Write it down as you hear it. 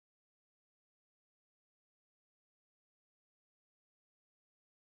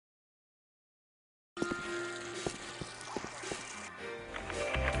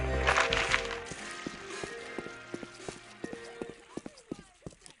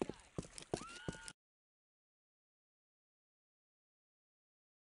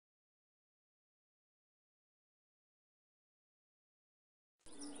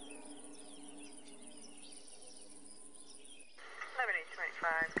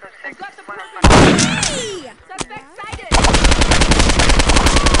I've got the perfect. Hey! Suspect sighted!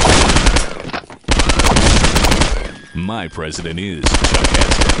 My president is Chuck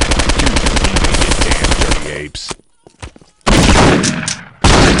Heston. You damn dirty apes.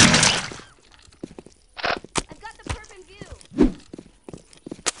 I've got the perfect view.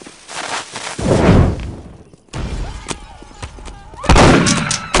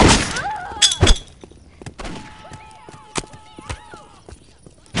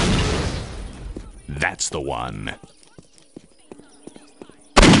 That's the one.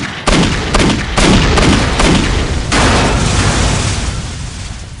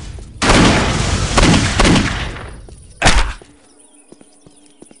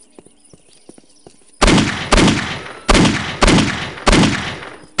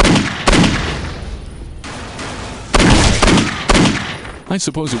 I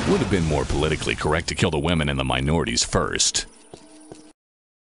suppose it would have been more politically correct to kill the women and the minorities first.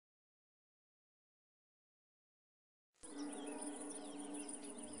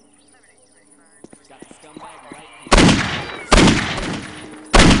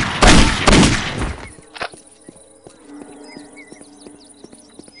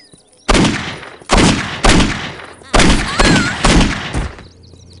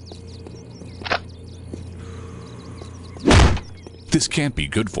 This can't be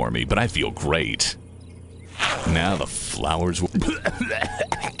good for me, but I feel great. Now the flowers will...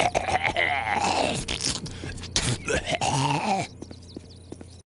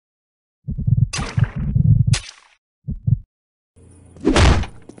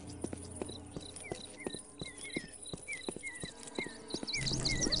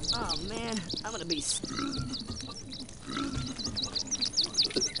 Oh man, I'm gonna be...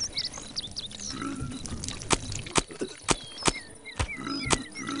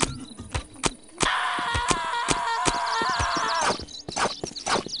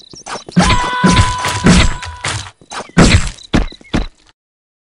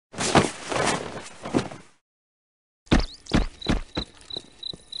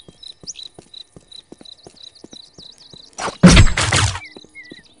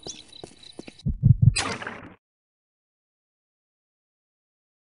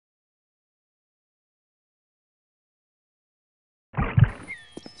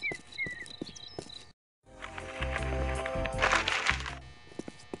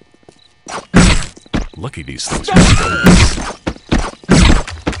 Lucky these things are stainless.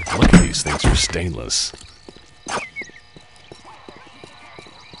 Lucky these things are stainless. I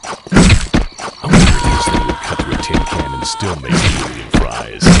wonder if these things would cut through a tin can and still make Julian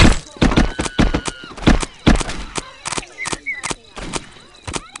fries.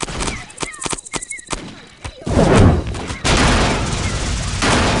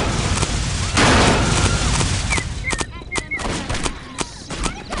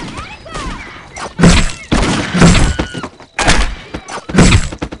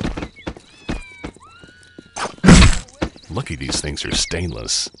 Lucky these things are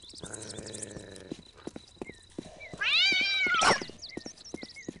stainless.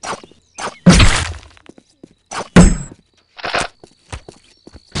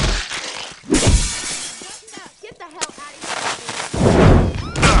 Get the hell out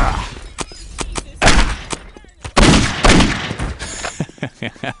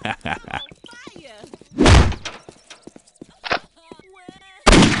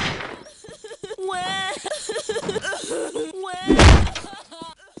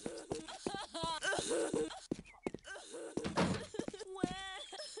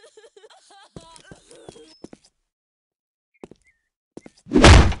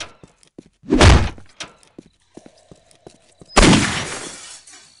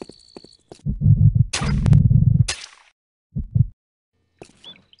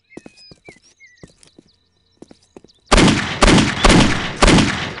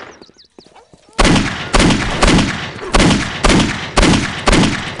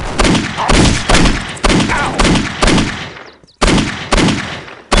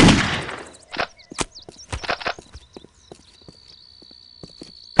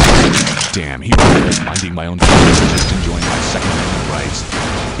Damn, here I was minding my own business and just enjoying my Second Amendment rights.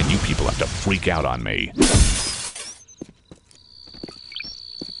 And you people have to freak out on me.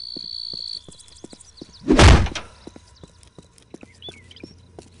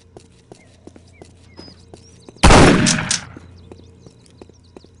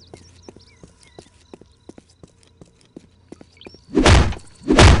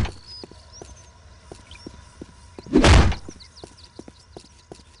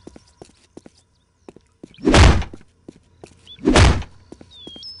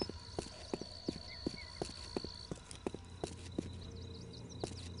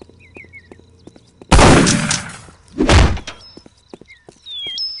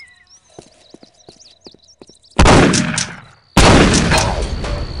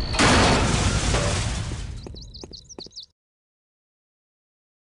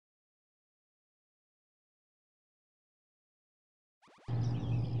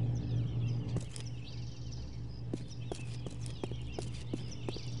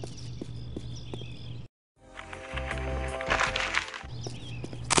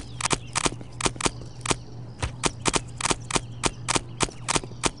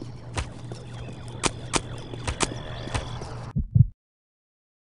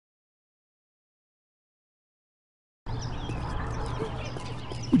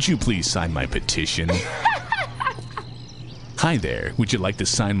 Would you please sign my petition? Hi there, would you like to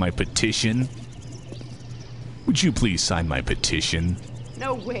sign my petition? Would you please sign my petition?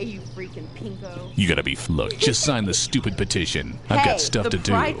 No way, you freaking pinko. You gotta be. Look, just sign the stupid petition. I've got stuff to do.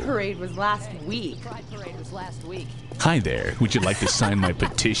 The Pride Parade was last week. Hi there, would you like to sign my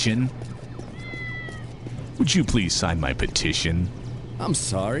petition? Would you please sign my petition? I'm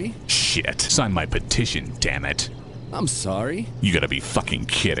sorry. Shit, sign my petition, damn it. I'm sorry. You gotta be fucking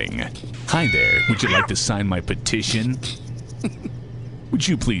kidding. Hi there, would you like to sign my petition? Would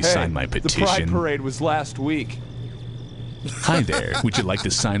you please sign my petition? The Pride Parade was last week. Hi there, would you like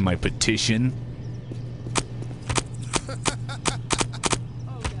to sign my petition? Oh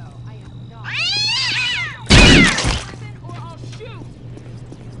no, I am not. Or I'll shoot.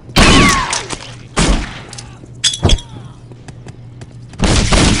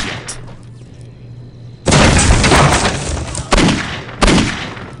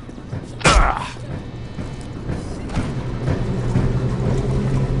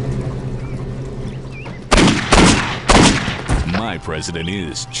 My president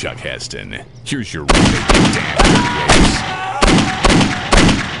is Chuck Heston. Here's your rebate, you damn idiots.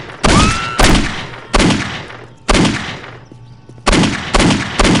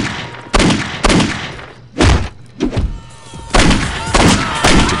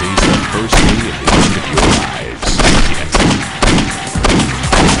 Today's the first day of the end of your lives. Yes.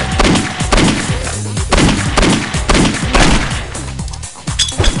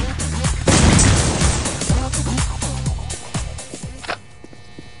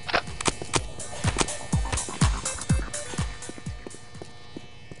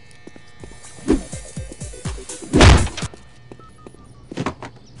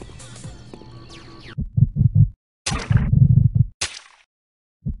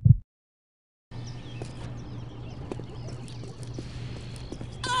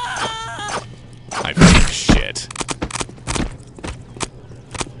 I feel shit.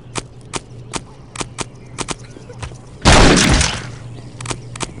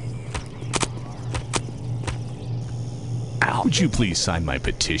 Ow. Would you please sign my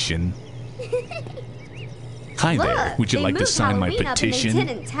petition? Hi there, would you like to sign my petition? They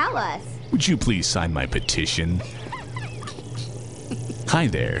didn't tell us. Would you please sign my petition? Hi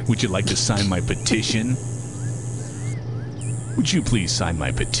there, would you like to sign my petition? Would you please sign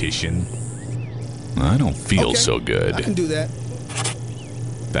my petition? I don't feel so good. I can do that.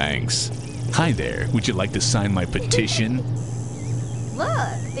 Thanks. Hi there, would you like to sign my petition?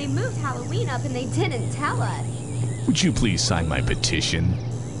 Look, they moved Halloween up and they didn't tell us. Would you please sign my petition?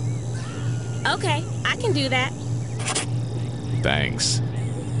 Okay, I can do that. Thanks.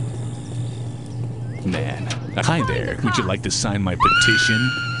 Man. Hi there, would you like to sign my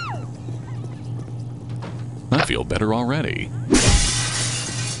petition? I feel better already.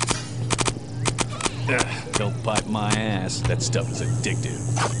 Don't bite my ass. That stuff is addictive.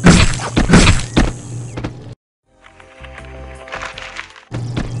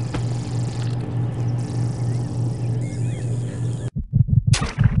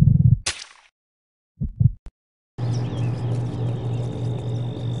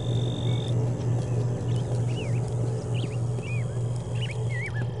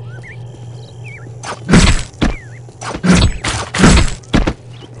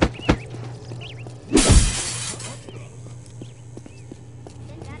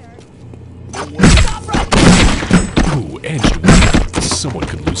 Ooh, edged one. Someone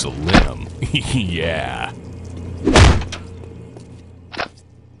could lose a limb. Yeah.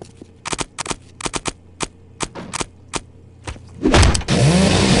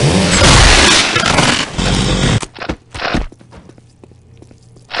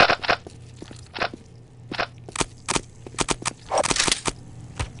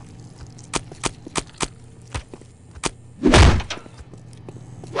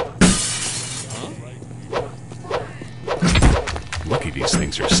 Lucky these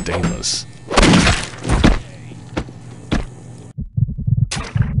things are stainless.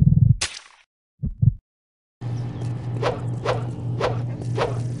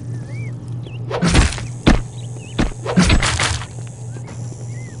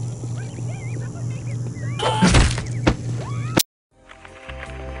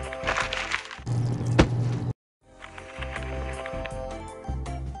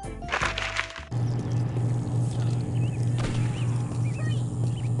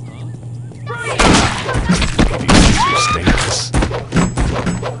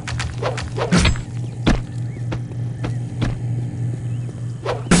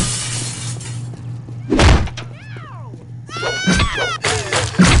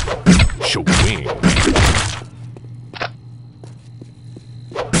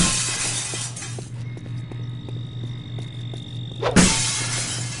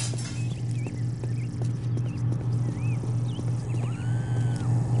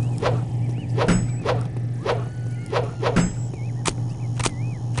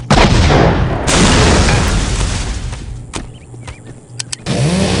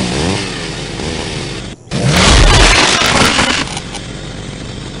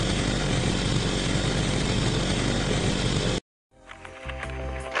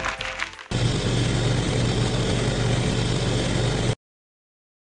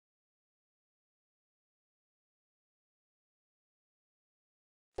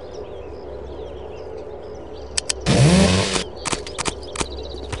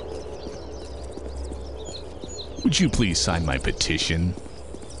 Would you please sign my petition?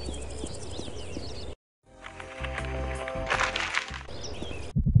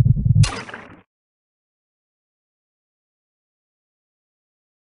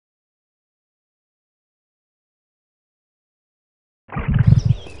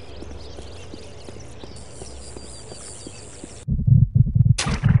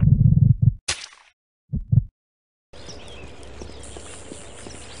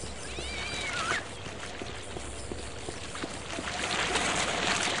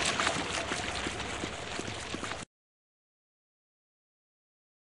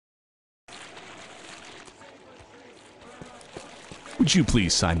 Would you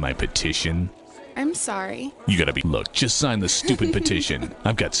please sign my petition? I'm sorry. You gotta be. Look, just sign the stupid petition.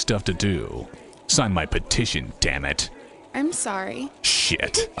 I've got stuff to do. Sign my petition, damn it. I'm sorry.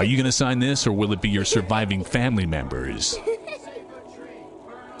 Shit. Are you gonna sign this, or will it be your surviving family members?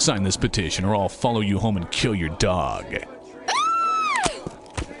 Sign this petition, or I'll follow you home and kill your dog.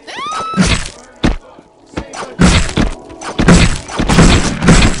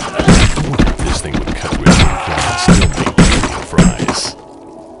 This thing would cut through a tin can and still make chicken fries.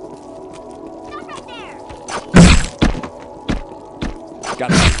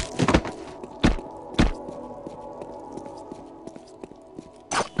 Got it.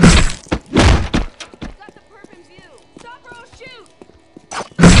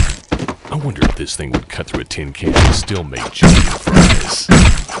 I wonder if this thing would cut through a tin can and still make chicken fries.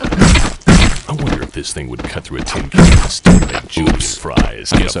 I wonder if this thing would cut through a tin can and still make chicken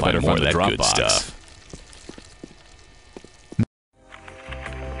fries. Guess I Gotta better find more find of the that good Dropbox. stuff.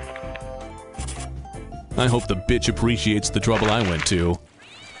 I hope the bitch appreciates the trouble I went to.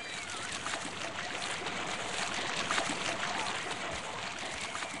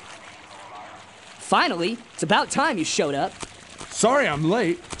 Finally, it's about time you showed up. Sorry I'm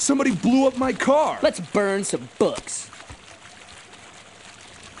late. Somebody blew up my car. Let's burn some books.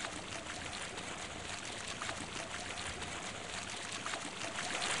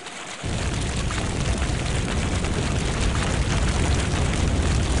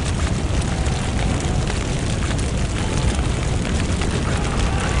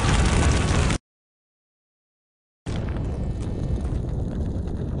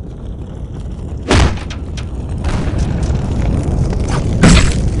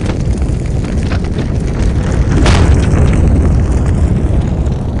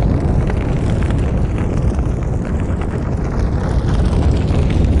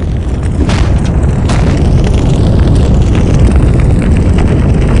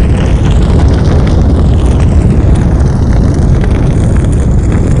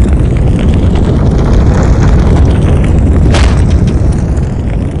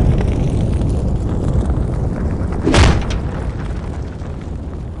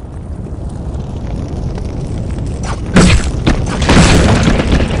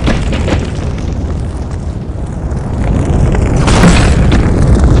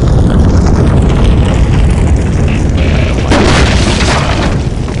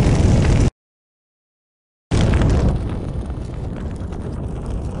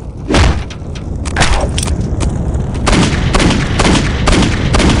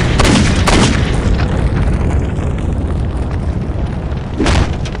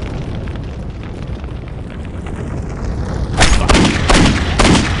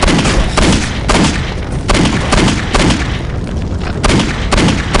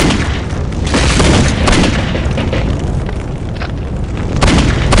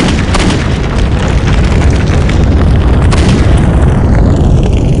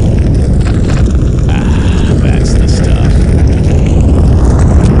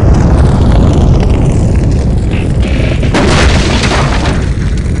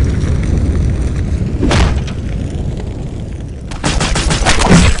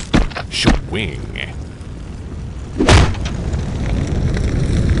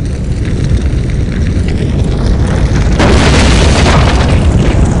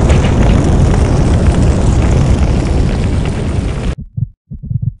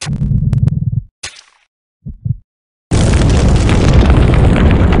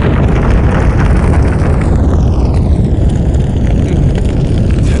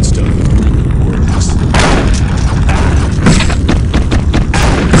 That stuff really works.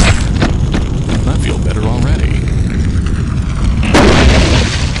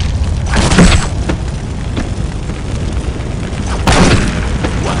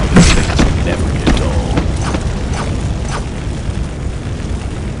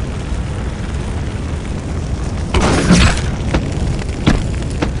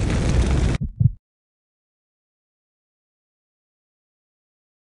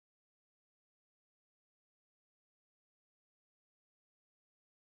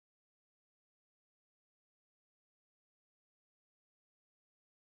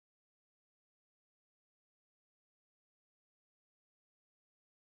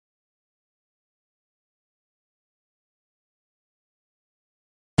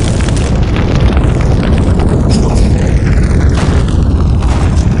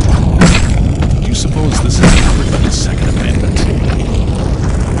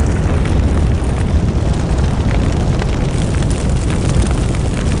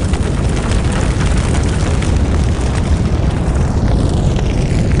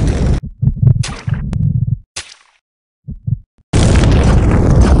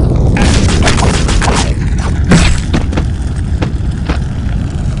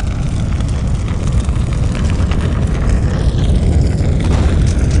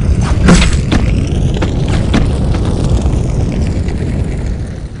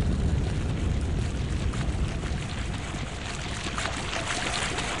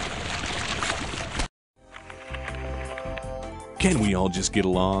 Can't we all just get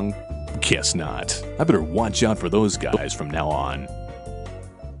along? Guess not. I better watch out for those guys from now on.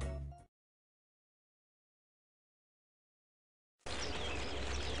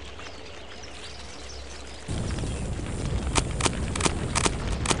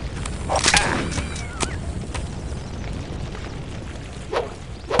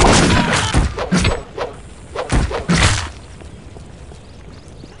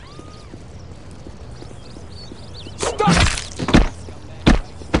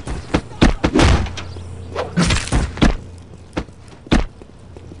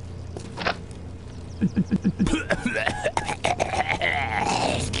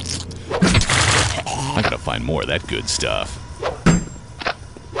 I gotta find more of that good stuff.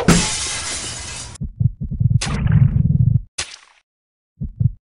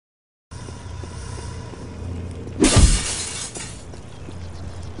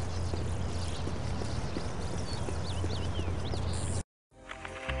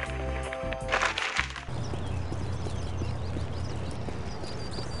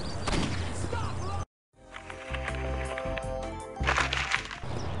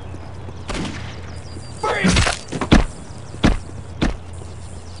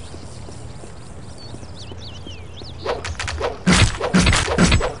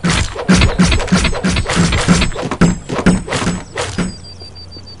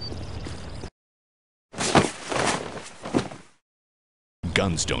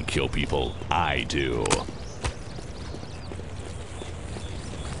 Guns don't kill people. I do.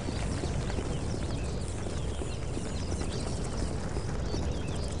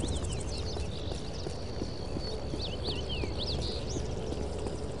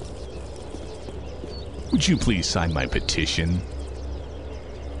 Would you please sign my petition?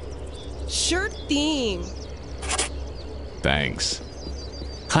 Sure thing. Thanks.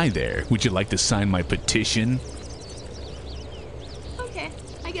 Hi there. Would you like to sign my petition? Okay,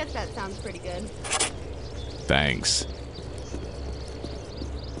 I guess that sounds pretty good. Thanks.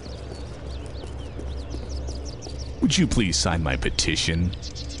 Would you please sign my petition?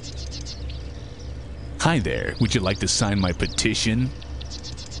 Hi there. Would you like to sign my petition?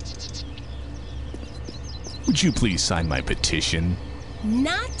 Would you please sign my petition?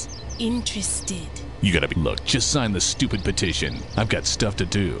 Not interested. You gotta be. Look, just sign the stupid petition. I've got stuff to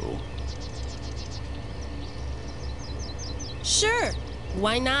do. Sure,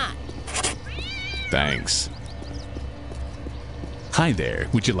 why not? Thanks. Hi there.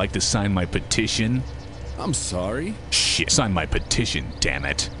 Would you like to sign my petition? I'm sorry. Shit. Sign my petition, damn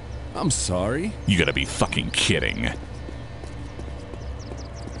it. I'm sorry. You gotta be fucking kidding.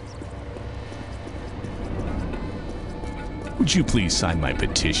 Would you please sign my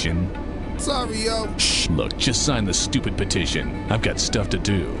petition? Sorry, yo. Shh. Look, just sign the stupid petition. I've got stuff to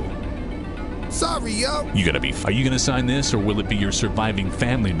do. Sorry, yo. You gotta be. Are you gonna sign this, or will it be your surviving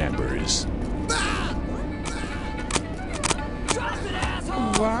family members?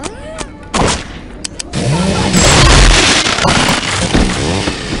 What?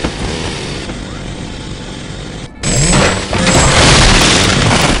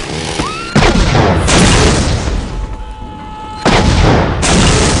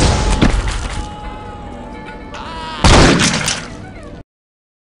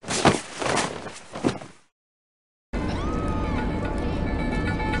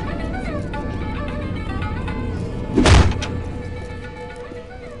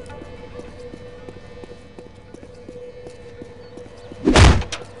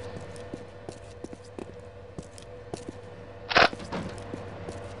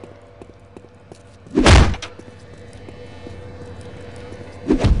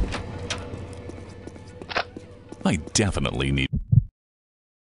 I definitely need.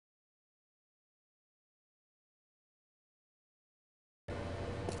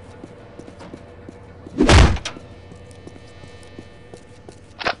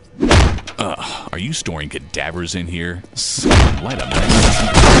 Are you storing cadavers in here? Someone light a match.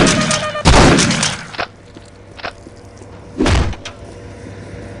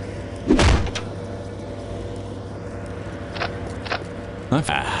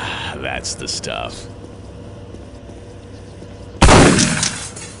 Ah, that's the stuff.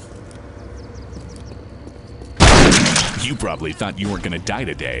 You probably thought you weren't gonna die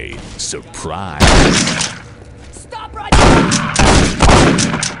today. Surprise! Stop right now! Stop right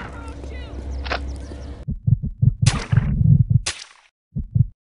now!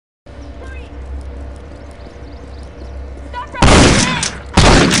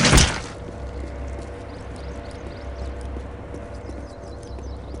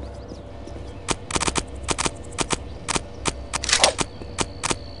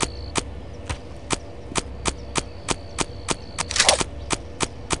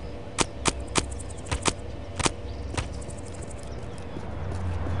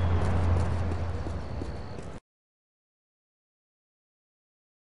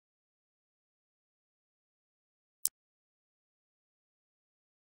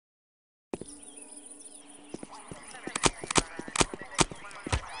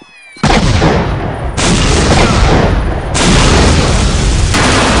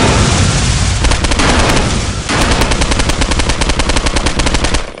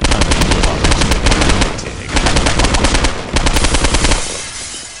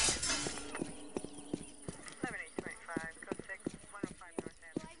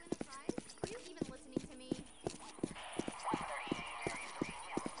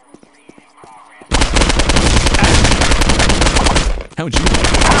 How'd you like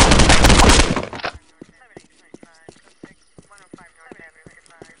it?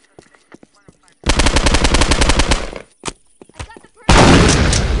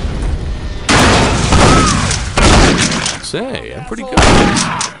 Say, I'm pretty good at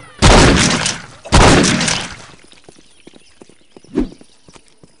this.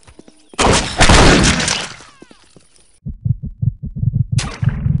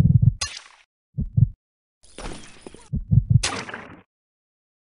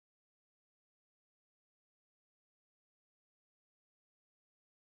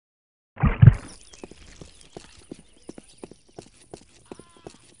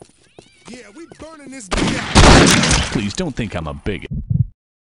 Yeah, we burning this down. Please don't think I'm a bigot.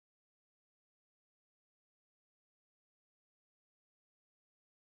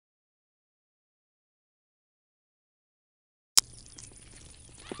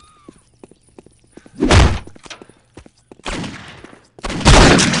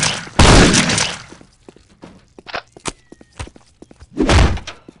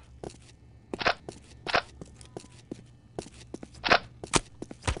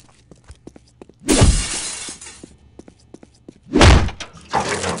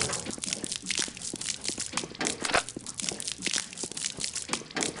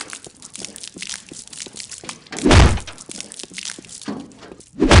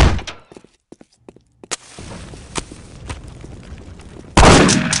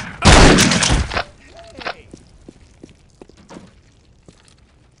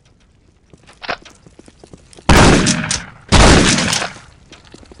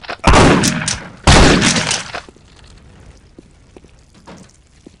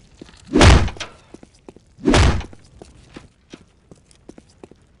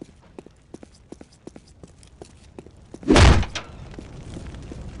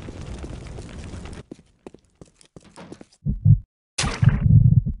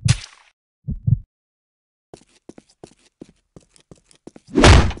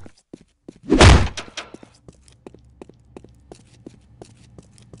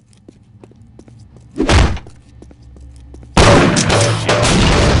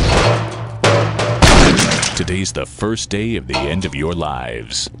 Today's the first day of the end of your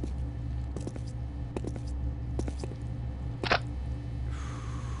lives.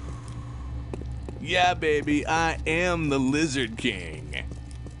 Yeah, baby, I am the Lizard King.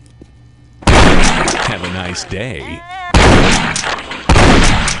 Have a nice day.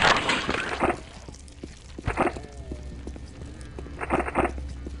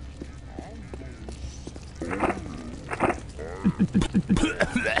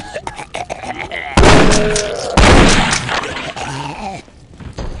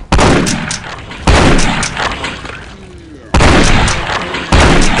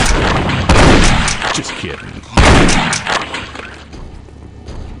 Just kidding.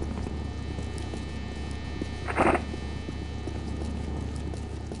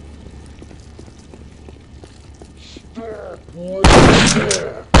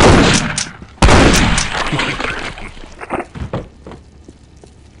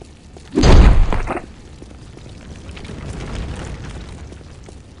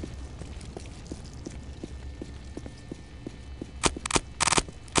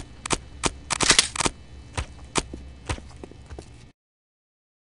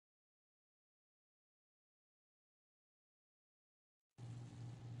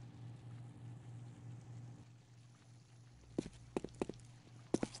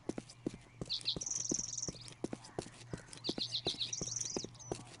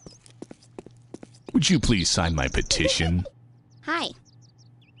 Would you please sign my petition? Hi.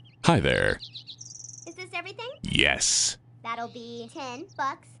 Hi there. Is this everything? Yes. That'll be $10.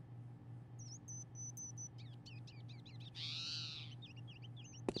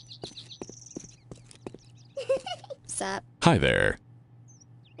 Sup? Hi there.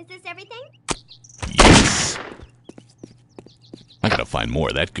 Is this everything? Yes. I gotta find more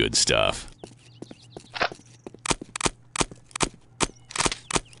of that good stuff.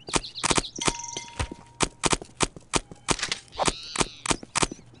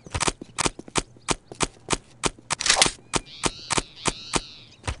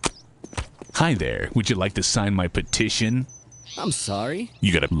 Hi there, would you like to sign my petition? I'm sorry.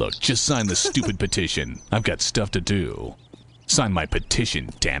 You gotta look, just sign the stupid petition. I've got stuff to do. Sign my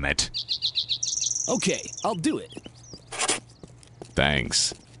petition, damn it. Okay, I'll do it.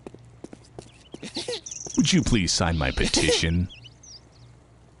 Thanks. Would you please sign my petition?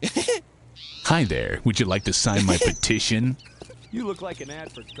 Hi there, would you like to sign my petition? You look like an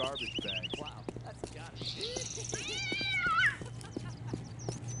ad for garbage bags. Wow, that's gotta be.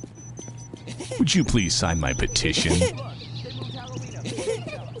 Would you please sign my petition?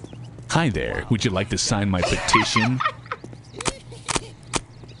 Hi there, would you like to sign my petition?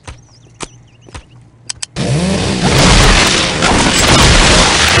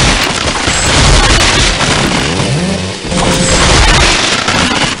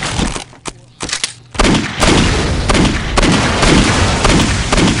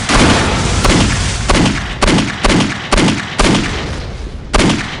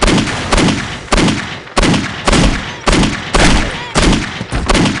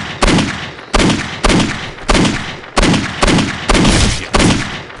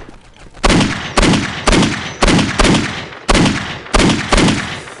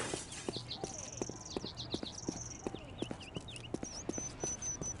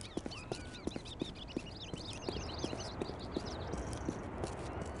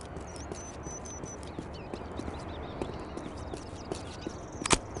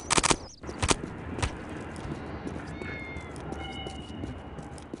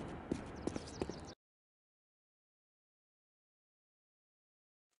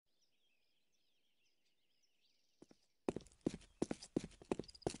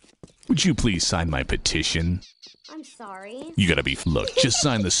 Would you please sign my petition? I'm sorry. You gotta be. Look, just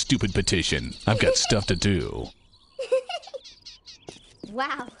sign the stupid petition. I've got stuff to do.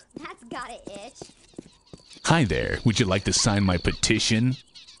 Wow, that's gotta itch. Hi there, would you like to sign my petition?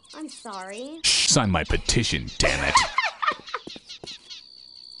 I'm sorry. Shh, sign my petition, damn it.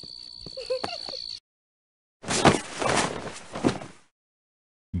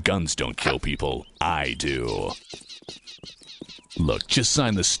 Guns don't kill people. I do. Look, just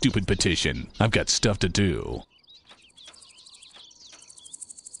sign the stupid petition. I've got stuff to do.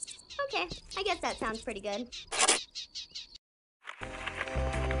 Okay, I guess that sounds pretty good.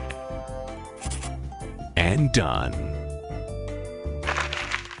 And done.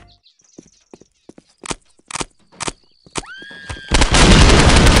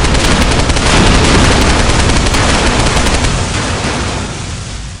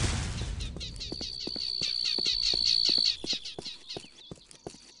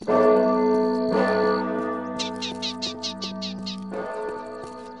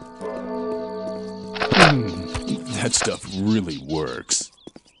 That stuff really works.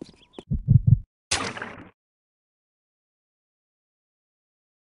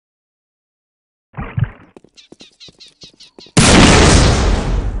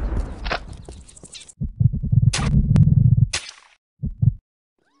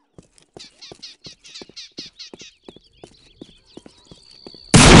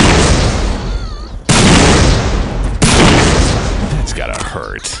 That's gotta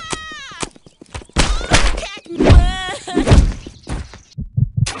hurt.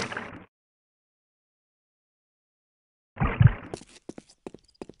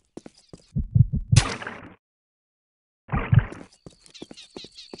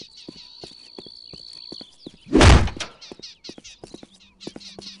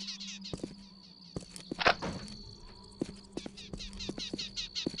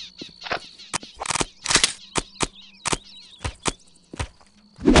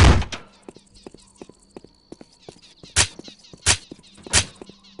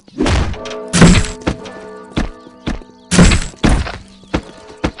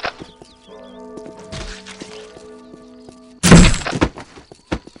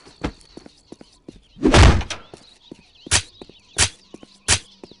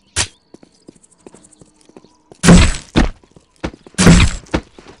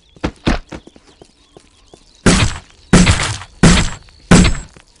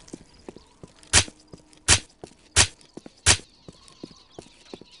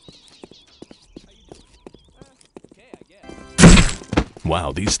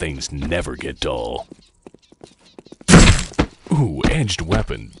 Wow, these things never get dull. Ooh, edged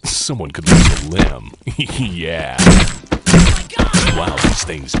weapon. Someone could lose a limb. Yeah. Wow, these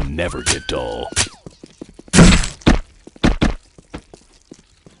things never get dull.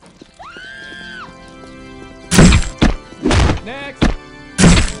 Next!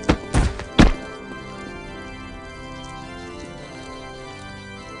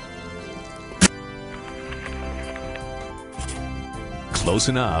 Close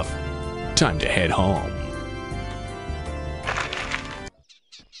enough. Time to head home.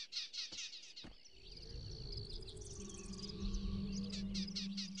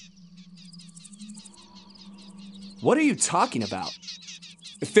 What are you talking about?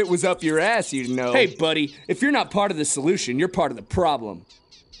 If it was up your ass, you'd know. Hey, buddy, if you're not part of the solution, you're part of the problem.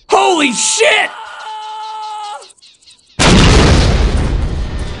 Holy shit!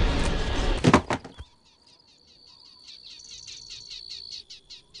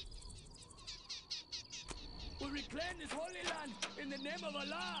 We reclaim this holy land in the name of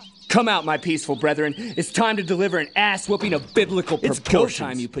Allah. Come out, my peaceful brethren. It's time to deliver an ass-whooping of biblical proportions. It's go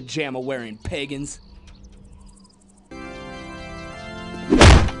time, you pajama-wearing pagans.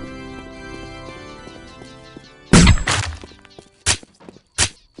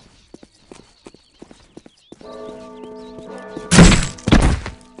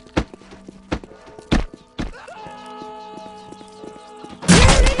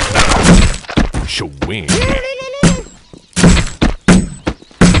 Shwing.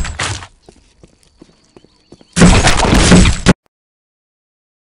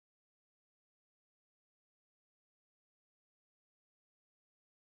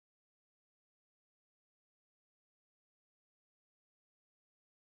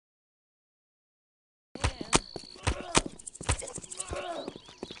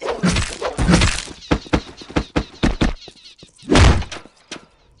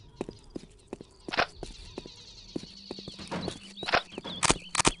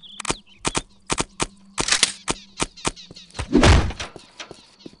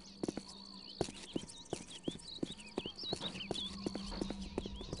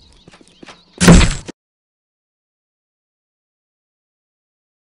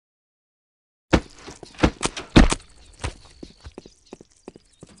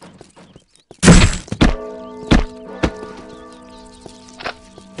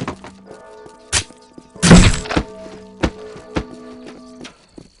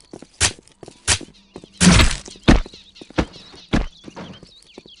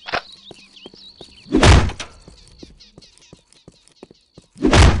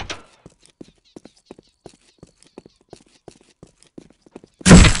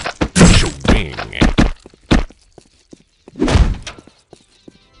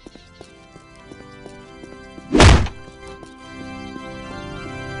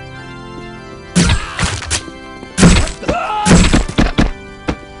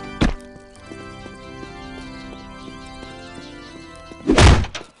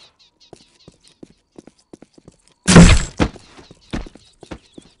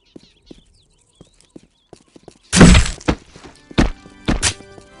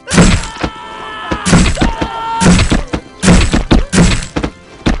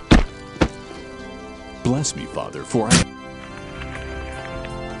 Bless me, Father, for I...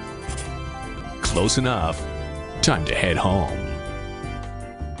 Close enough. Time to head home.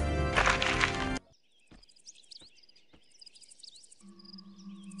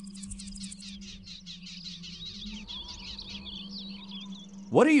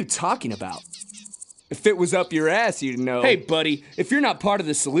 What are you talking about? If it was up your ass, you'd know. Hey, buddy, if you're not part of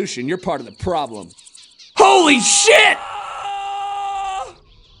the solution, you're part of the problem. Holy shit!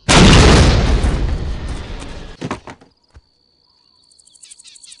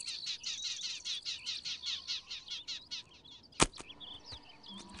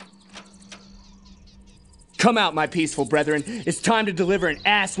 Come out, my peaceful brethren. It's time to deliver an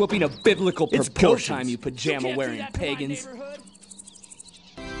ass-whooping of biblical proportions. It's go time, you pajama-wearing pagans.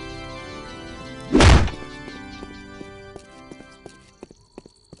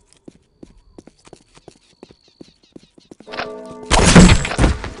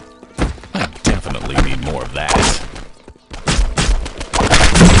 I definitely need more of that.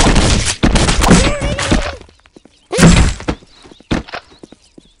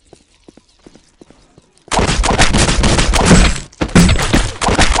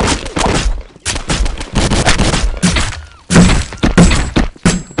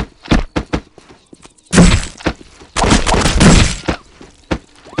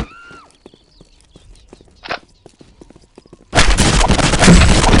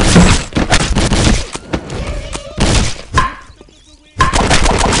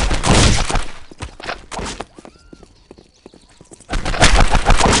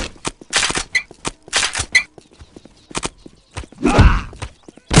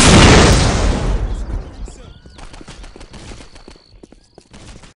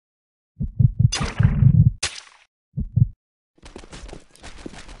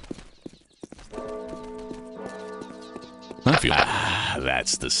 I feel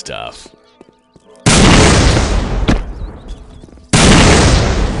that's the stuff.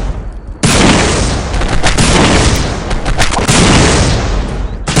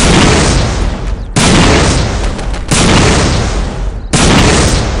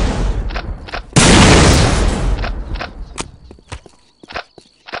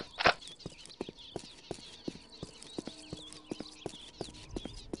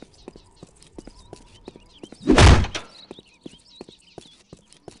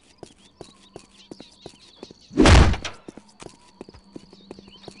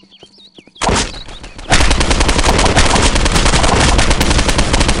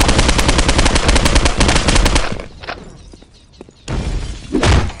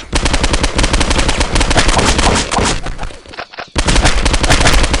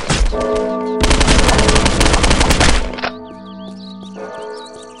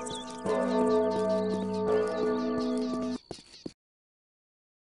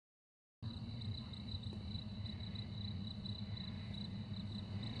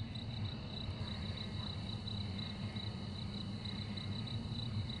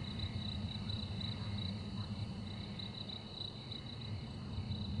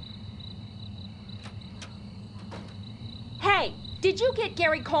 Did you get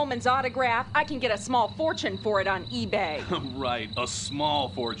Gary Coleman's autograph? I can get a small fortune for it on eBay. Right, a small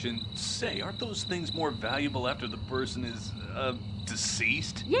fortune. Say, aren't those things more valuable after the person is,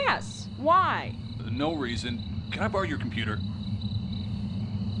 deceased? Yes. Why? No reason. Can I borrow your computer?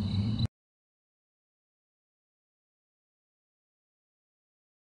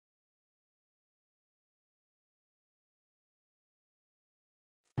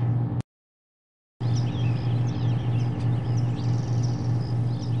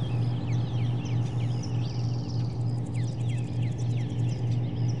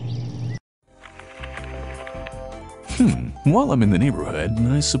 While I'm in the neighborhood,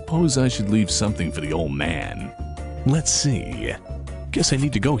 I suppose I should leave something for the old man. Let's see. Guess I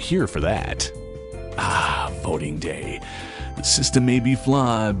need to go here for that. Ah, voting day. The system may be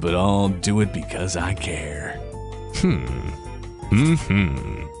flawed, but I'll do it because I care.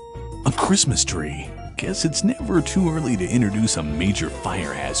 A Christmas tree. Guess it's never too early to introduce a major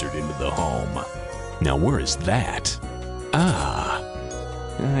fire hazard into the home. Now where is that? Ah,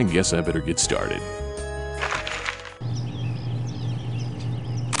 I guess I better get started.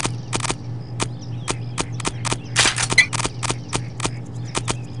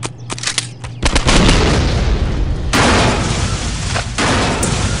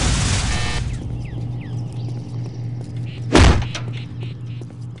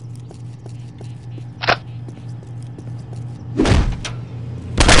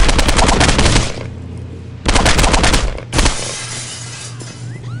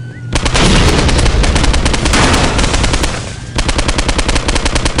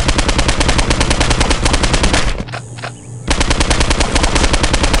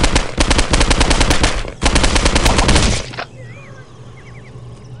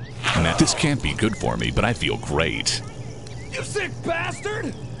 This can't be good for me, but I feel great. You sick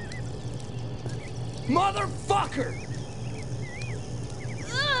bastard! Motherfucker!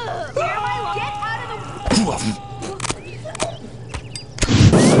 Get out of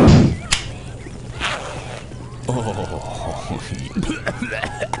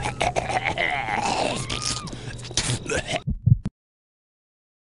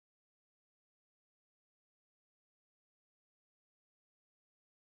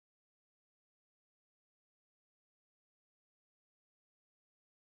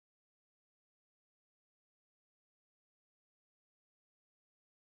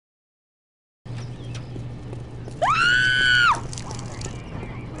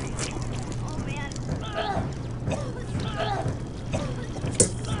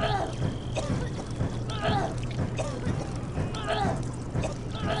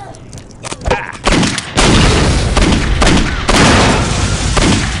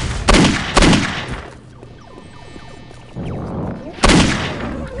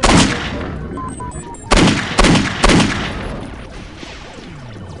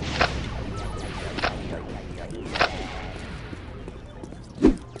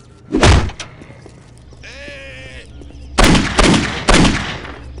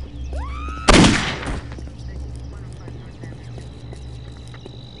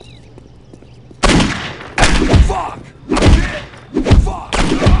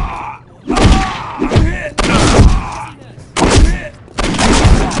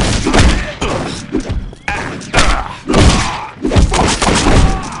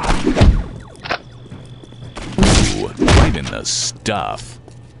Right in the stuff.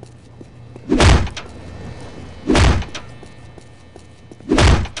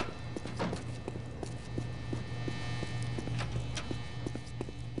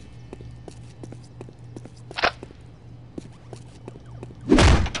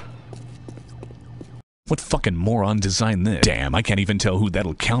 What fucking moron designed this? Damn, I can't even tell who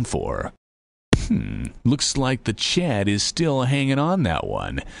that'll count for. Looks like the Chad is still hanging on that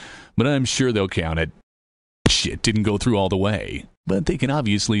one, but I'm sure they'll count it. Shit didn't go through all the way, but they can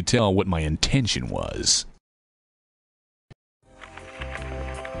obviously tell what my intention was.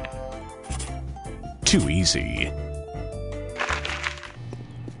 Too easy.